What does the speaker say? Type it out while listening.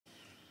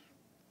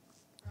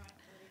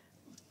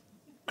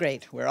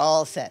Great, we're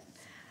all set.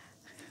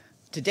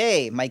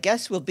 Today, my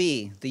guests will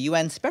be the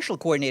UN Special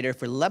Coordinator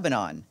for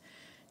Lebanon,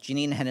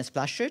 Janine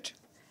Hennis-Plasschaert,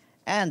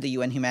 and the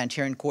UN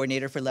Humanitarian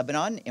Coordinator for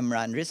Lebanon,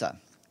 Imran Riza.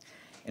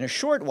 In a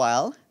short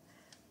while,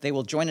 they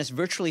will join us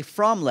virtually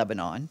from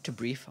Lebanon to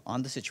brief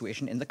on the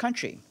situation in the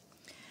country.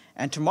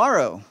 And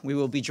tomorrow, we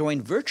will be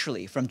joined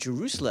virtually from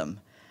Jerusalem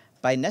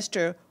by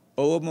Nestor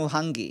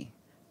Oumuhangi,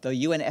 the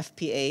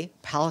UNFPA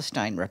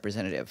Palestine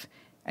representative,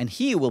 and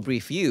he will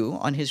brief you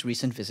on his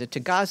recent visit to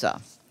Gaza.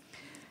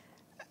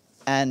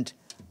 And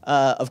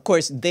of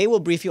course, they will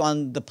brief you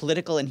on the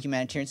political and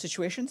humanitarian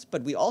situations,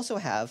 but we also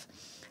have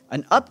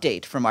an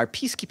update from our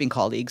peacekeeping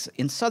colleagues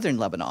in southern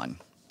Lebanon.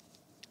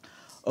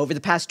 Over the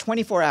past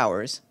 24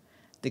 hours,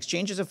 the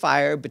exchanges of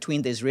fire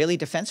between the Israeli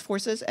Defense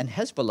Forces and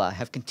Hizbullah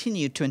have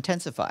continued to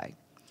intensify.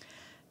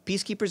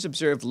 Peacekeepers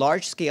observed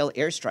large-scale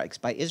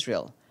airstrikes by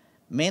Israel,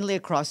 mainly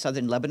across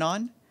southern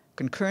Lebanon,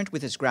 concurrent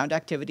with its ground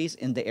activities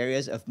in the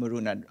areas of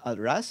Marun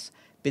ar-Ras,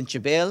 Bint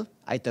Jbeil,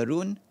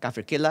 Aytarun,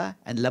 Kafr Kila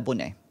and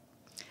Labbouneh.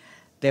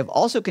 They have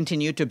also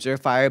continued to observe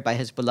fire by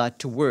Hizbullah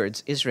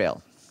towards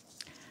Israel.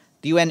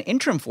 The UN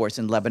interim force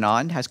in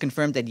Lebanon has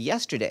confirmed that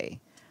yesterday,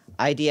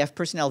 IDF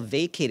personnel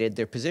vacated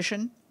their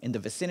position in the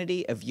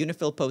vicinity of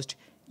UNIFIL post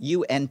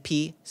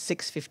UNP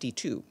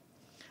 652,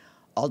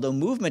 although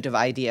movement of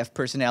IDF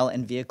personnel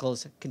and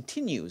vehicles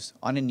continues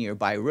on a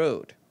nearby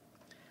road.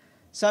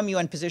 Some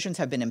UN positions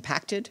have been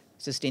impacted,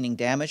 sustaining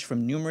damage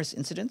from numerous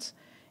incidents,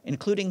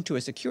 including to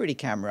a security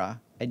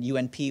camera at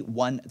UNP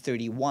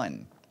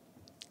 131.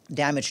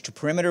 Damage to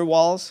perimeter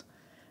walls,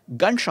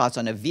 gunshots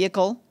on a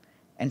vehicle,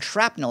 and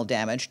shrapnel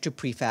damage to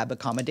prefab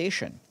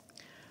accommodation.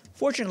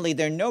 Fortunately,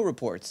 there are no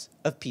reports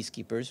of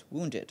peacekeepers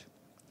wounded.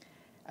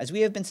 As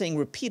we have been saying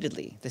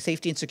repeatedly, the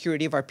safety and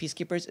security of our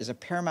peacekeepers is a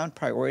paramount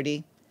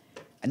priority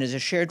and is a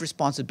shared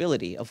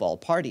responsibility of all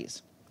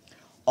parties.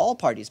 All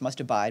parties must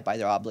abide by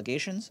their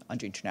obligations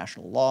under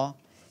international law,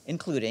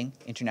 including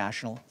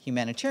international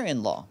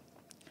humanitarian law.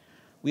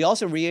 We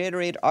also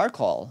reiterate our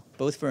call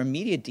both for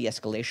immediate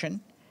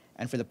de-escalation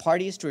and for the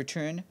parties to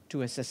return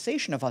to a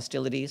cessation of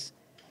hostilities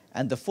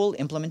and the full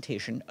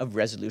implementation of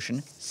Resolution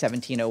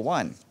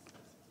 1701.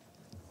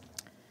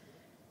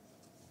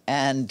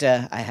 And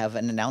I have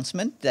an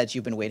announcement that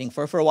you've been waiting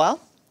for a while.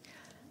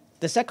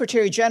 The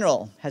Secretary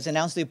General has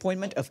announced the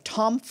appointment of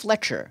Tom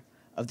Fletcher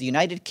of the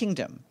United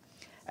Kingdom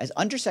as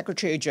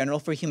Undersecretary General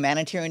for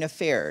Humanitarian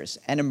Affairs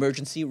and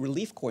Emergency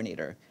Relief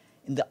Coordinator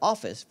in the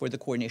Office for the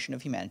Coordination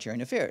of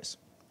Humanitarian Affairs.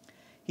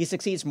 He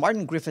succeeds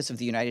Martin Griffiths of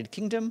the United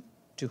Kingdom,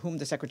 to whom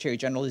the Secretary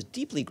General is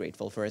deeply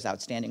grateful for his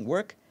outstanding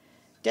work,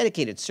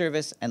 dedicated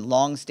service, and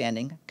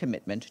long-standing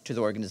commitment to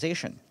the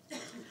organization.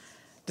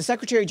 The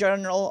Secretary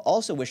General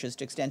also wishes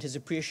to extend his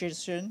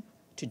appreciation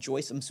to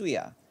Joyce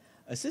Msuya,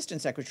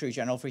 Assistant Secretary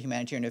General for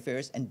Humanitarian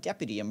Affairs and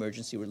Deputy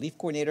Emergency Relief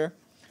Coordinator,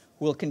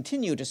 who will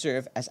continue to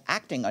serve as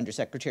Acting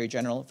Undersecretary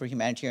General for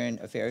Humanitarian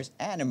Affairs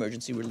and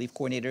Emergency Relief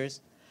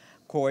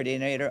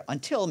Coordinator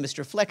until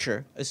Mr.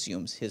 Fletcher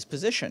assumes his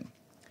position.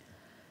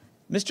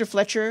 Mr.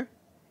 Fletcher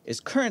is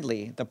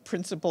currently the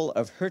principal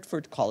of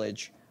Hertford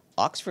College,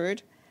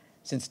 Oxford,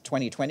 since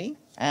 2020,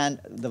 and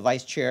the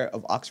vice chair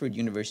of Oxford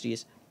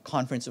University's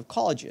Conference of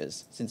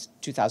Colleges since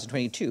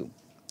 2022.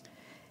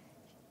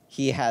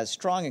 He has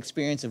strong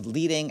experience of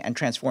leading and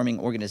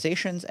transforming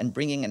organizations and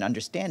bringing an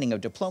understanding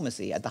of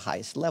diplomacy at the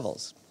highest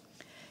levels.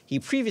 He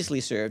previously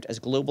served as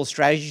Global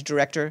Strategy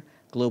Director,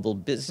 Global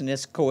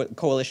Business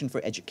Coalition for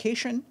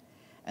Education,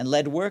 and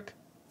led work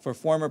for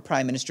former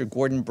Prime Minister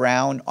Gordon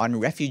Brown on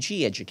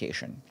refugee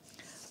education.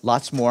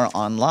 Lots more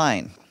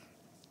online.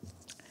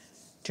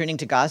 Turning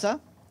to Gaza,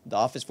 the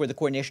Office for the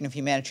Coordination of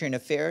Humanitarian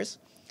Affairs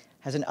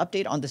has an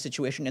update on the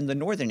situation in the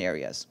northern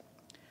areas.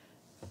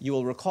 You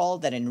will recall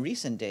that in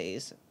recent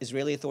days,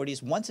 Israeli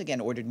authorities once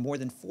again ordered more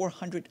than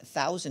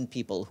 400,000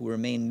 people who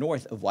remain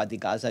north of Wadi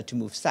Gaza to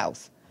move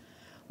south,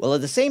 while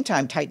at the same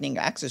time tightening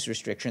access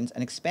restrictions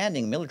and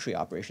expanding military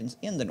operations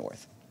in the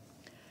north.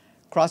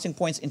 Crossing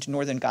points into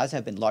northern Gaza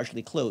have been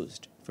largely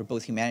closed for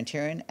both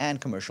humanitarian and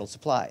commercial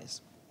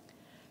supplies.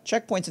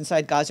 Checkpoints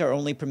inside Gaza are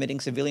only permitting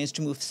civilians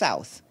to move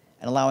south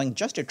and allowing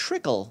just a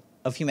trickle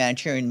of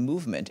humanitarian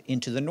movement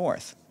into the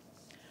north.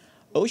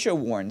 OSHA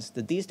warns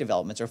that these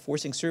developments are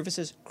forcing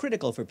services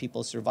critical for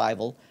people's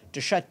survival to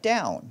shut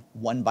down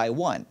one by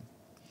one.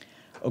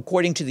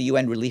 According to the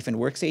UN Relief and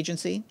Works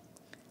Agency,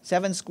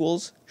 7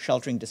 schools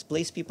sheltering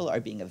displaced people are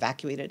being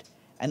evacuated,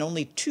 and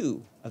only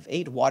 2 of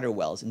 8 water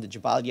wells in the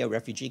Jabalia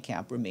refugee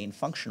camp remain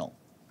functional.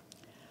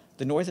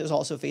 The north is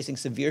also facing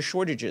severe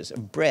shortages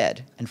of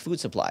bread and food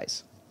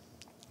supplies.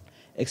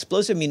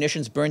 Explosive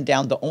munitions burned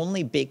down the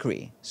only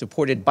bakery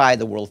supported by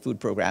the World Food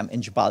Program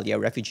in Jabalia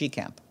refugee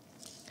camp.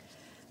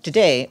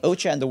 Today,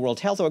 OCHA and the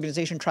World Health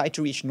Organization tried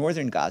to reach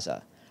northern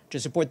Gaza to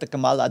support the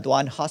Kamal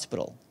Adwan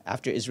hospital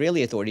after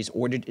Israeli authorities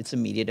ordered its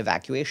immediate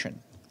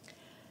evacuation.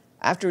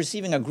 After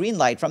receiving a green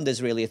light from the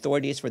Israeli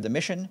authorities for the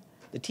mission,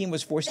 the team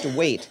was forced to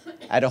wait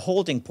at a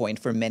holding point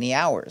for many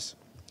hours.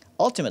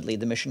 Ultimately,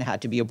 the mission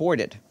had to be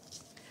aborted.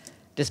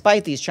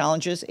 Despite these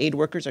challenges, aid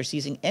workers are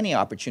seizing any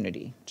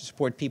opportunity to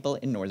support people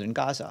in northern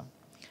Gaza.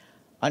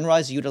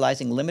 UNRWA is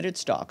utilizing limited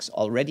stocks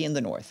already in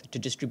the north to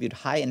distribute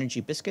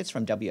high-energy biscuits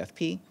from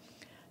WFP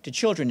to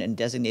children in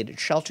designated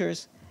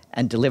shelters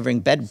and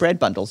delivering bread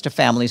bundles to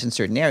families in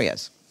certain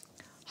areas.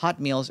 Hot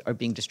meals are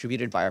being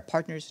distributed by our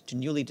partners to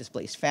newly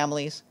displaced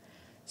families,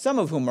 some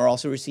of whom are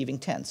also receiving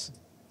tents,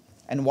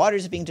 and water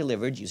is being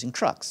delivered using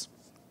trucks.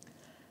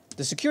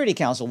 The Security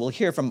Council will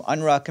hear from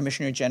UNRWA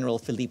Commissioner General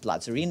Philippe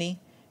Lazzarini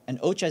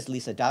and OCHA's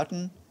Lisa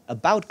Doughton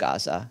about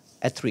Gaza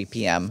at 3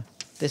 p.m.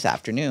 this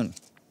afternoon.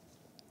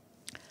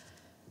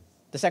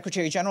 The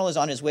Secretary General is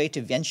on his way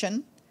to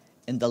Vientiane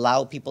in the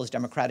Lao People's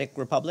Democratic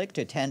Republic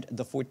to attend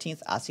the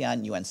 14th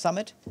ASEAN-UN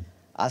Summit.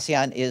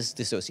 ASEAN is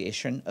the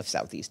Association of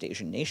Southeast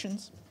Asian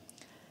Nations.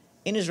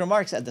 In his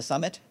remarks at the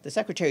summit, the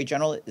Secretary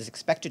General is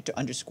expected to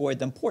underscore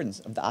the importance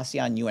of the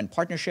ASEAN-UN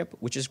partnership,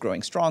 which is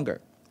growing stronger.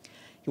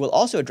 He will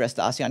also address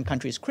the ASEAN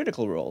countries'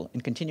 critical role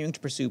in continuing to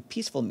pursue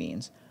peaceful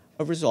means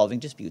of resolving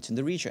disputes in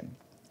the region.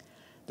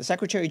 The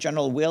Secretary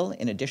General will,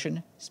 in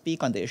addition,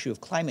 speak on the issue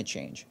of climate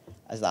change,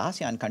 as the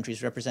ASEAN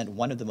countries represent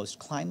one of the most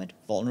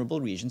climate-vulnerable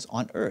regions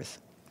on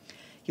Earth.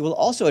 He will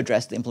also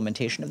address the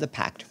implementation of the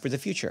Pact for the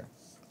Future.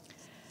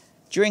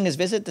 During his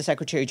visit, the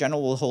Secretary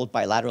General will hold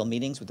bilateral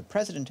meetings with the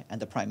President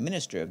and the Prime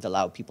Minister of the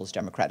Lao People's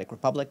Democratic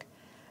Republic,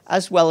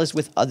 as well as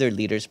with other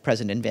leaders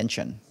present in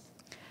Vientiane.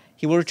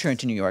 He will return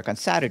to New York on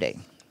Saturday.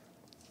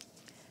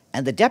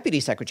 And the Deputy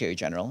Secretary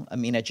General,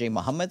 Amina J.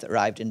 Mohammed,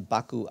 arrived in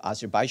Baku,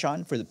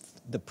 Azerbaijan for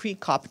the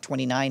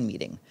pre-COP29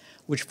 meeting,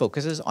 which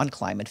focuses on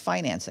climate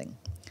financing.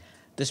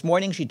 This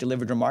morning, she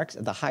delivered remarks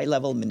at the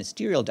high-level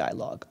ministerial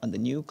dialogue on the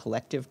new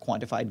collective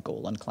quantified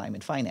goal on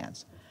climate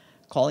finance,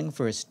 calling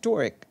for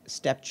historic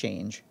step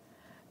change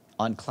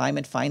on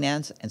climate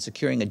finance and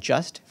securing a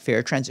just,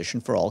 fair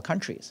transition for all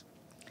countries.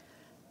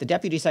 The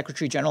Deputy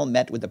Secretary General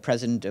met with the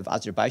President of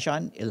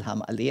Azerbaijan,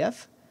 Ilham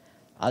Aliyev,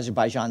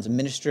 Azerbaijan's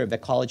Minister of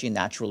Ecology and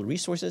Natural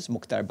Resources,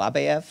 Mukhtar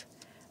Babayev,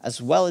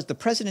 as well as the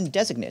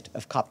President-designate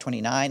of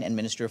COP29 and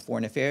Minister of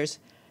Foreign Affairs,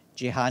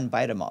 Jihan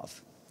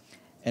Bayramov.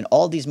 In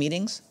all these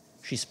meetings,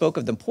 she spoke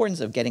of the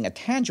importance of getting a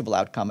tangible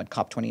outcome at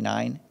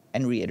COP29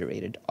 and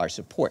reiterated our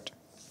support.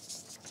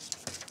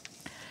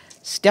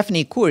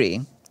 Stephanie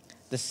Khoury,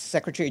 the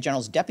Secretary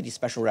General's Deputy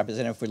Special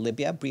Representative for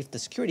Libya, briefed the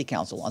Security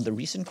Council on the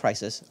recent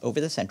crisis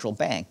over the central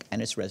bank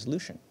and its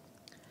resolution.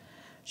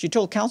 She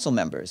told Council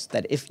members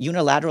that if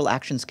unilateral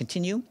actions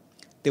continue,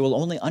 they will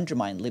only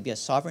undermine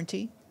Libya's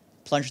sovereignty,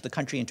 plunge the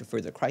country into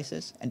further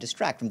crisis, and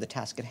distract from the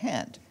task at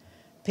hand,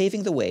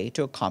 paving the way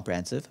to a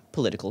comprehensive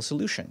political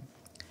solution.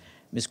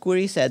 Ms.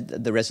 Khoury said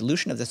that the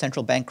resolution of the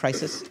central bank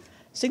crisis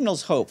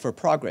signals hope for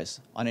progress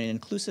on an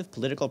inclusive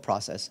political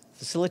process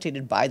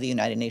facilitated by the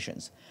United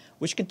Nations,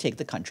 which can take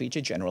the country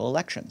to general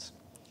elections.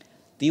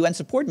 The UN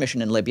support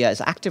mission in Libya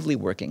is actively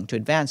working to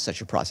advance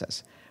such a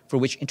process, for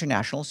which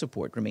international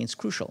support remains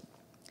crucial.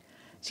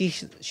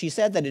 She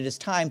said that it is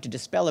time to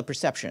dispel a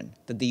perception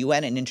that the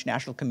UN and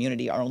international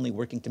community are only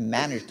working to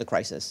manage the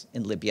crisis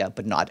in Libya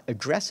but not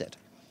address it.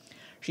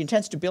 She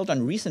intends to build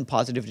on recent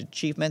positive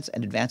achievements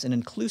and advance an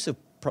inclusive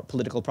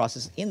political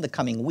process in the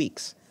coming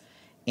weeks,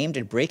 aimed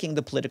at breaking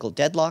the political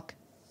deadlock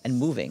and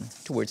moving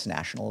towards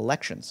national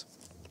elections.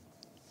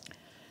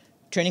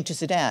 Turning to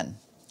Sudan,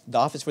 the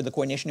Office for the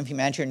Coordination of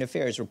Humanitarian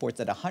Affairs reports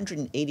that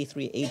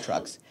 183 aid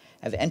trucks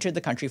have entered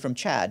the country from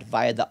Chad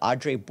via the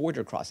Adre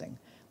border crossing,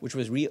 which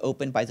was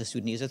reopened by the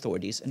Sudanese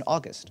authorities in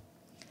August.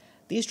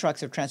 These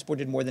trucks have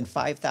transported more than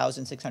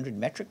 5,600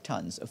 metric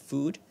tons of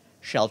food,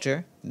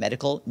 shelter,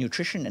 medical,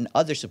 nutrition, and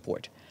other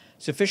support,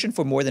 sufficient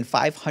for more than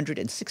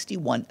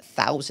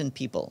 561,000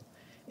 people,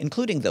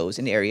 including those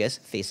in areas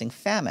facing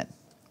famine.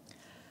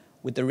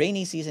 With the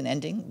rainy season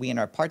ending, we and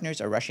our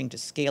partners are rushing to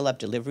scale up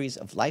deliveries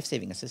of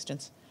life-saving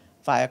assistance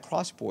via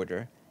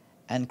cross-border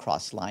and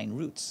cross-line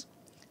routes.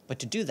 But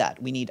to do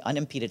that, we need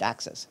unimpeded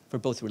access for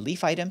both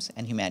relief items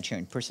and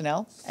humanitarian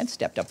personnel and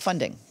stepped-up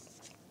funding.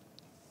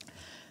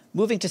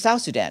 Moving to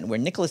South Sudan, where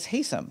Nicholas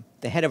Haysom,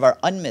 the head of our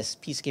UNMISS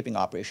peacekeeping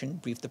operation,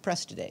 briefed the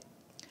press today.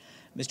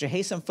 Mr.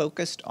 Haysom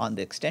focused on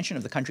the extension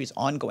of the country's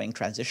ongoing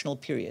transitional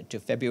period to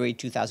February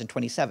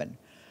 2027,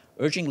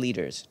 urging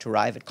leaders to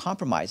arrive at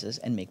compromises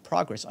and make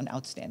progress on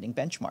outstanding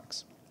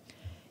benchmarks.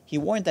 He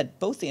warned that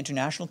both the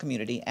international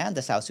community and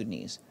the South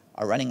Sudanese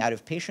are running out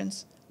of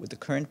patience with the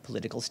current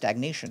political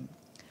stagnation.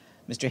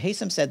 Mr.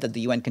 Haysom said that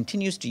the UN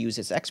continues to use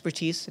its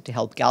expertise to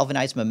help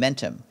galvanize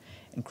momentum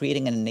in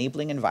creating an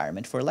enabling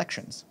environment for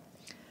elections.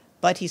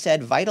 But he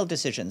said vital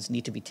decisions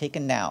need to be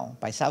taken now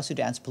by South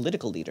Sudan's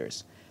political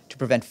leaders to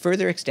prevent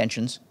further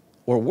extensions,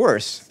 or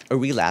worse, a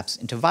relapse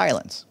into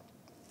violence.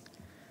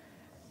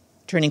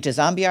 Turning to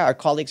Zambia, our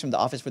colleagues from the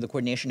Office for the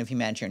Coordination of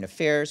Humanitarian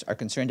Affairs are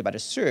concerned about a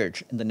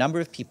surge in the number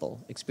of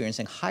people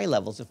experiencing high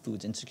levels of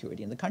food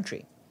insecurity in the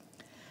country.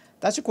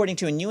 That's according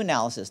to a new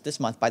analysis this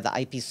month by the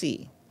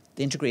IPC,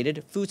 the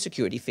Integrated Food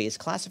Security Phase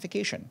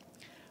Classification,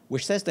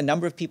 which says the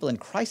number of people in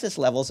crisis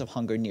levels of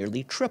hunger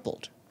nearly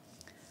tripled.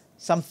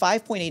 Some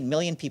 5.8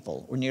 million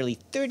people, or nearly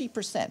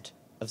 30%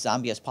 of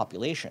Zambia's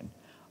population,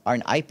 are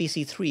in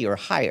IPC 3 or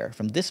higher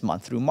from this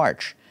month through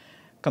March,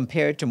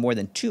 compared to more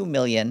than 2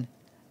 million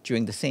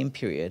during the same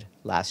period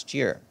last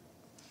year.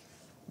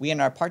 we and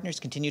our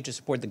partners continue to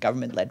support the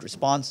government-led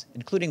response,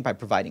 including by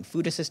providing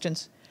food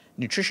assistance,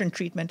 nutrition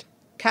treatment,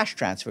 cash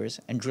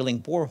transfers, and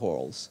drilling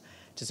boreholes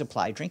to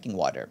supply drinking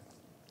water.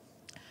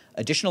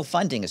 Additional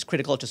funding is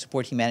critical to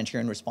support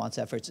humanitarian response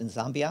efforts in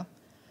Zambia.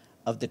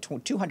 Of the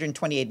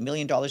 $228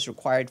 million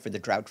required for the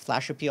drought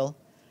flash appeal,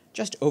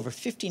 just over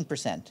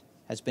 15%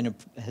 has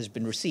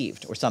been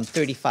received, or some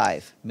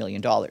 $35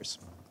 million.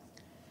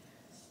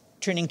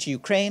 Turning to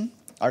Ukraine,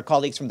 our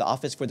colleagues from the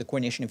Office for the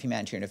Coordination of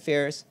Humanitarian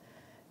Affairs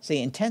say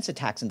intense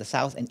attacks in the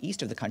south and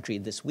east of the country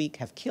this week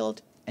have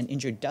killed and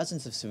injured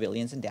dozens of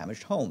civilians and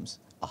damaged homes,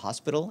 a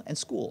hospital, and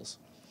schools.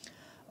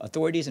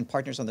 Authorities and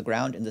partners on the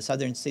ground in the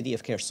southern city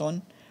of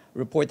Kherson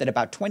report that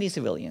about 20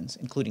 civilians,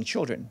 including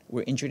children,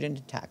 were injured in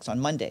attacks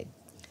on Monday.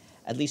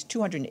 At least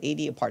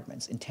 280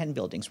 apartments in 10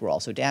 buildings were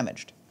also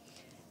damaged.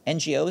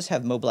 NGOs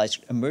have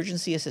mobilized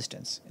emergency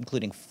assistance,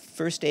 including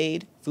first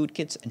aid, food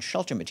kits, and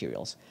shelter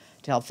materials,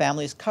 to help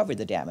families cover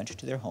the damage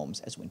to their homes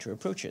as winter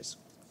approaches.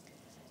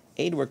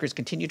 Aid workers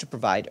continue to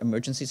provide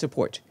emergency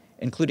support,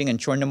 including in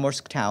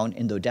Chornomorsk town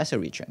in the Odessa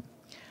region,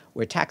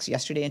 where attacks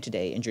yesterday and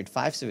today injured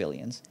 5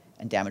 civilians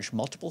and damaged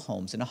multiple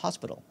homes and a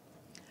hospital.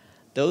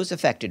 Those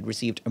affected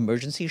received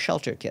emergency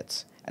shelter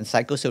kits and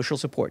psychosocial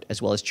support, as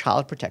well as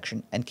child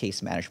protection and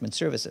case management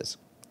services.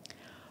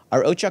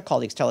 Our OCHA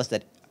colleagues tell us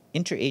that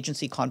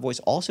interagency convoys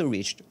also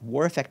reached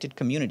war-affected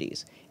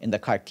communities in the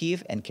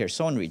Kharkiv and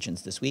Kherson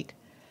regions this week,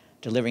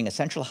 delivering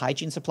essential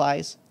hygiene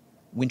supplies,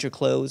 winter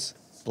clothes,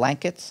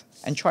 blankets,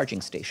 and charging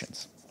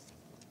stations.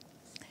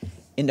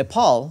 In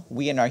Nepal,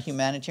 we and our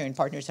humanitarian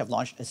partners have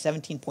launched a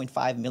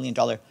 $17.5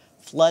 million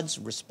floods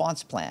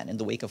response plan in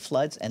the wake of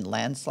floods and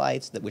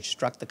landslides which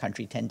struck the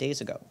country 10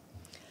 days ago.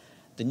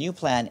 The new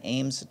plan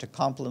aims to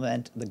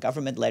complement the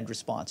government-led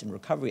response and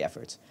recovery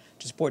efforts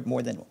to support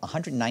more than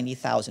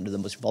 190,000 of the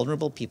most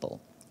vulnerable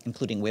people,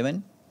 including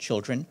women,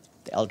 children,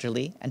 the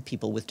elderly, and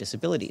people with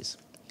disabilities.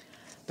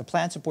 The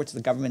plan supports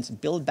the government's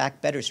Build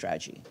Back Better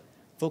strategy,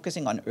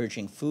 focusing on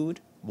urging food,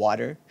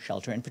 water,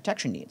 shelter, and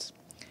protection needs.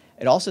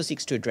 It also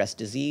seeks to address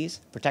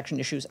disease, protection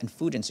issues, and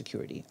food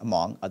insecurity,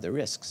 among other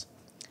risks.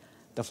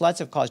 The floods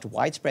have caused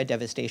widespread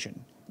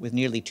devastation, with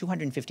nearly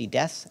 250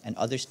 deaths and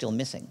others still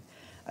missing,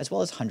 as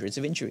well as hundreds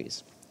of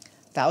injuries.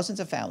 Thousands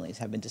of families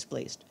have been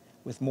displaced,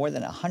 with more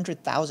than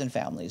 100,000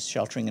 families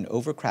sheltering in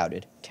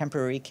overcrowded,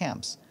 temporary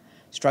camps,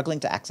 struggling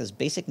to access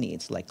basic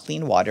needs like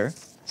clean water,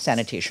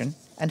 sanitation,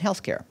 and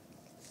healthcare.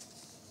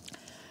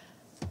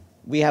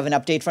 We have an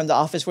update from the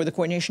Office for the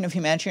Coordination of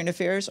Humanitarian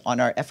Affairs on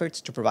our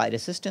efforts to provide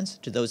assistance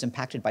to those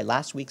impacted by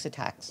last week's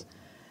attacks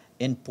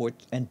in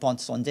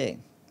Pont-Sondé.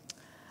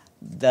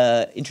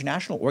 The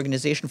International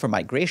Organization for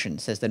Migration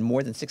says that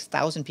more than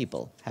 6,000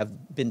 people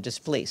have been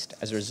displaced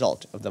as a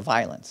result of the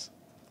violence.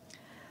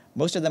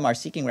 Most of them are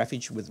seeking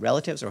refuge with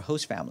relatives or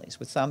host families,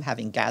 with some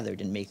having gathered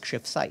in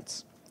makeshift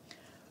sites.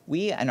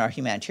 We and our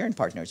humanitarian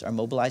partners are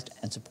mobilized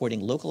and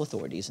supporting local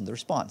authorities in the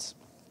response.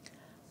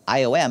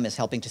 IOM is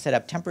helping to set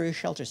up temporary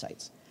shelter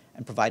sites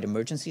and provide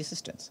emergency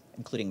assistance,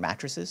 including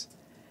mattresses,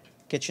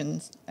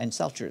 kitchens, and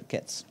shelter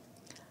kits.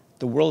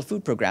 The World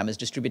Food Programme is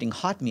distributing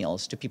hot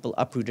meals to people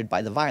uprooted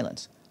by the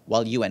violence,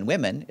 while UN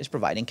Women is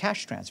providing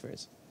cash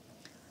transfers.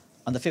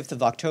 On the 5th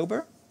of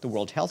October, the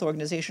World Health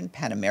Organization,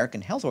 Pan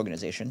American Health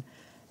Organization,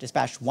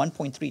 dispatched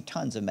 1.3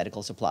 tons of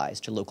medical supplies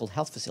to local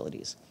health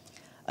facilities,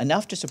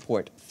 enough to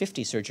support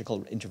 50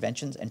 surgical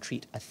interventions and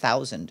treat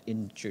 1,000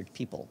 injured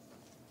people.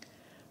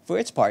 For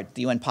its part,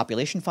 the UN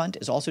Population Fund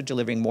is also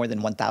delivering more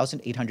than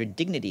 1,800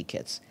 dignity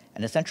kits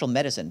and essential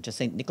medicine to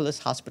St. Nicholas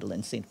Hospital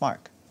in St.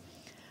 Mark.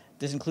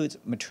 This includes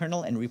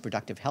maternal and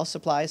reproductive health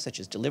supplies such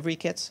as delivery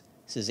kits,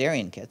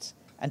 cesarean kits,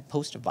 and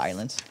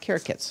post-violence care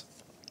kits.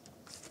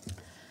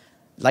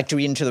 I'd like to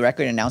read into the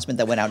record an announcement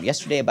that went out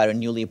yesterday about a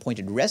newly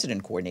appointed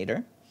resident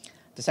coordinator.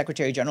 The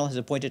Secretary General has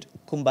appointed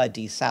Kumba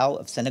Di Sow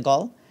of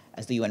Senegal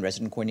as the UN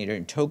resident coordinator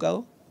in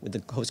Togo. With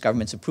the host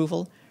government's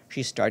approval,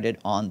 she started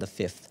on the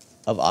 5th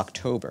of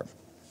October.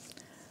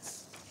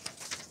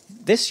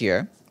 This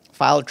year,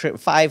 5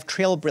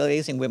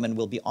 trailblazing women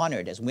will be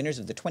honored as winners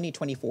of the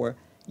 2024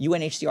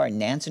 UNHCR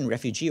Nansen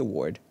Refugee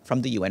Award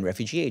from the UN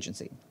Refugee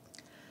Agency.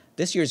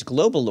 This year's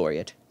global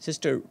laureate,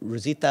 Sister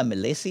Rosita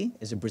Melesi,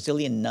 is a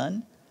Brazilian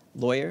nun,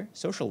 lawyer,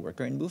 social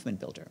worker, and movement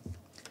builder.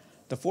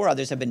 The 4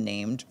 others have been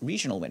named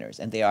regional winners,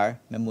 and they are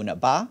Memouna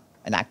Ba,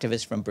 an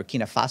activist from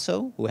Burkina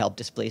Faso who helped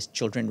displaced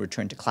children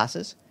return to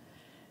classes,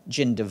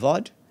 Jin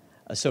Devod,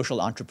 a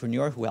social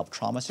entrepreneur who helped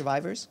trauma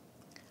survivors,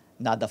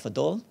 Nada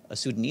Fadol, a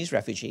Sudanese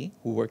refugee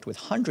who worked with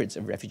hundreds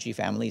of refugee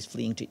families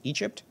fleeing to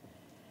Egypt,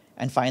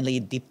 and finally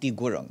Dipti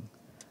Gurung,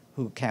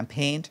 who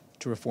campaigned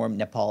to reform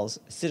Nepal's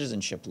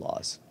citizenship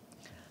laws.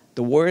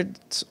 The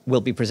awards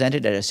will be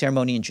presented at a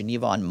ceremony in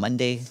Geneva on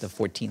Monday, the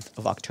 14th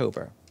of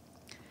October.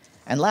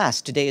 And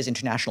last, today is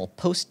International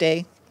Post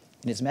Day.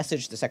 In his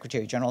message, the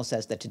Secretary General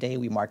says that today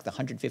we mark the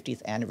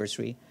 150th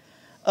anniversary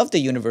of the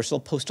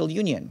Universal Postal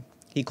Union.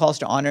 He calls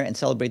to honor and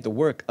celebrate the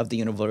work of the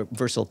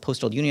Universal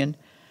Postal Union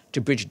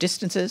to bridge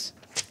distances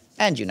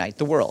and unite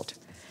the world.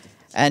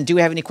 And do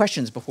we have any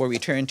questions before we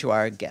turn to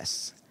our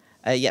guests?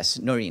 Yes,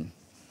 Noreen.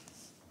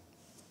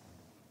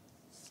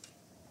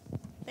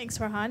 Thanks,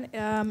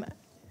 Farhan.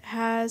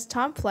 Has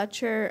Tom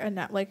Fletcher,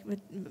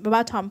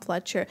 about Tom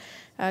Fletcher,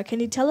 can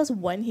you tell us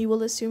when he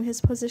will assume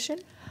his position?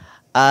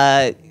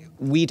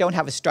 We don't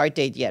have a start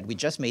date yet. We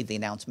just made the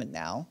announcement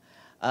now.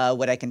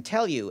 What I can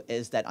tell you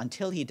is that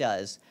until he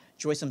does,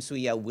 Joyce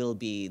Msuya will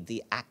be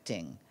the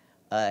acting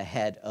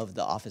head of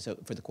the Office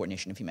for the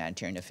Coordination of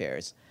Humanitarian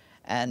Affairs.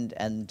 And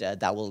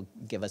that will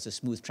give us a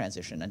smooth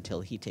transition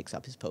until he takes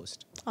up his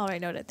post. All right,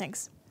 noted.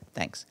 Thanks.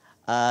 Thanks.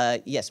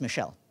 Yes,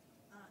 Michelle.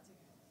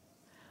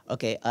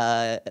 Okay.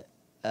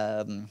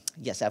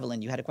 Yes,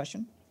 Evelyn, you had a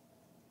question?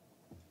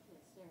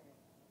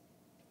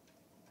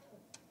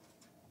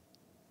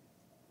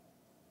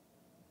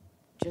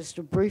 Just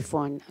a brief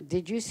one.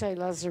 Did you say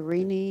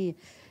Mr.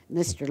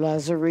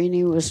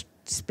 Lazzarini was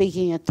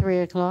speaking at 3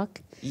 o'clock?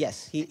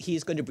 Yes,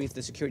 he's going to brief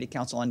the Security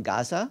Council on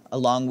Gaza,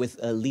 along with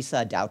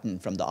Lisa Doughton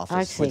from the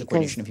Office for the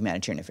Coordination of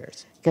Humanitarian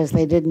Affairs. Because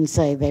they didn't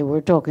say they were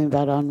talking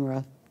about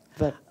UNRWA.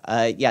 But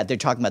yeah, they're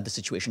talking about the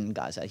situation in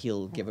Gaza.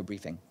 He'll give a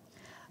briefing.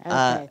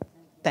 okay.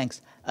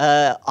 Thanks.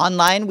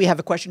 Online, we have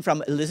a question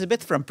from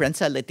Elizabeth from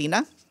Prensa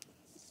Latina.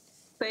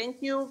 Thank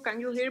you.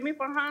 Can you hear me,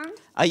 Farhan?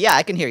 Yeah,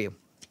 I can hear you.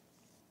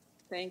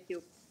 Thank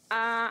you.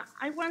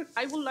 I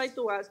would like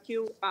to ask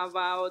you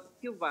about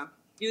Cuba.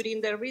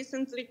 During the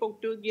recently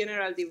concluded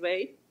general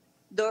debate,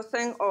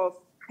 dozens of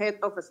heads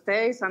of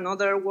states and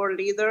other world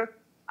leaders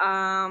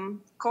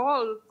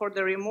called for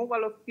the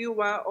removal of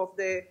Cuba of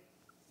the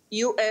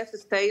U.S.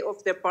 State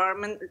of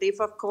Department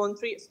list of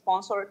countries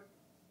sponsored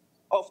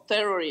of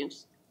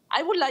terrorists.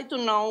 I would like to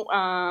know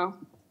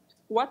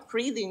what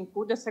reading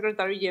could the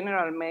Secretary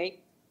General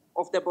make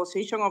of the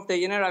position of the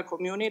general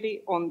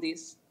community on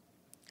this?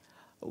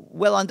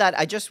 Well, on that,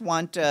 I just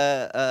want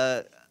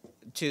to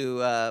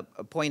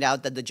point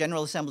out that the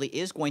General Assembly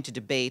is going to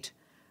debate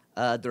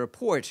the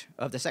report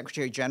of the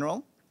Secretary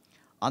General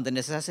on the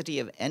necessity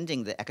of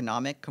ending the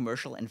economic,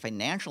 commercial, and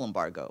financial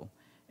embargo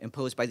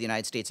imposed by the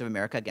United States of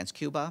America against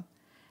Cuba.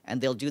 And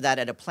they'll do that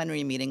at a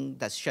plenary meeting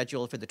that's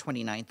scheduled for the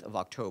 29th of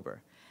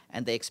October.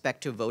 And they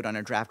expect to vote on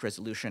a draft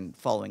resolution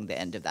following the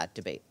end of that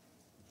debate.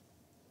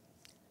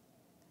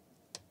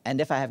 And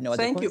if I have no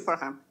other questions... Thank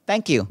you, Farhan.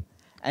 Thank you.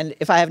 And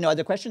if I have no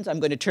other questions, I'm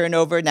going to turn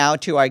over now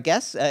to our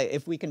guests.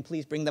 If we can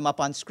please bring them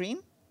up on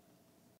screen.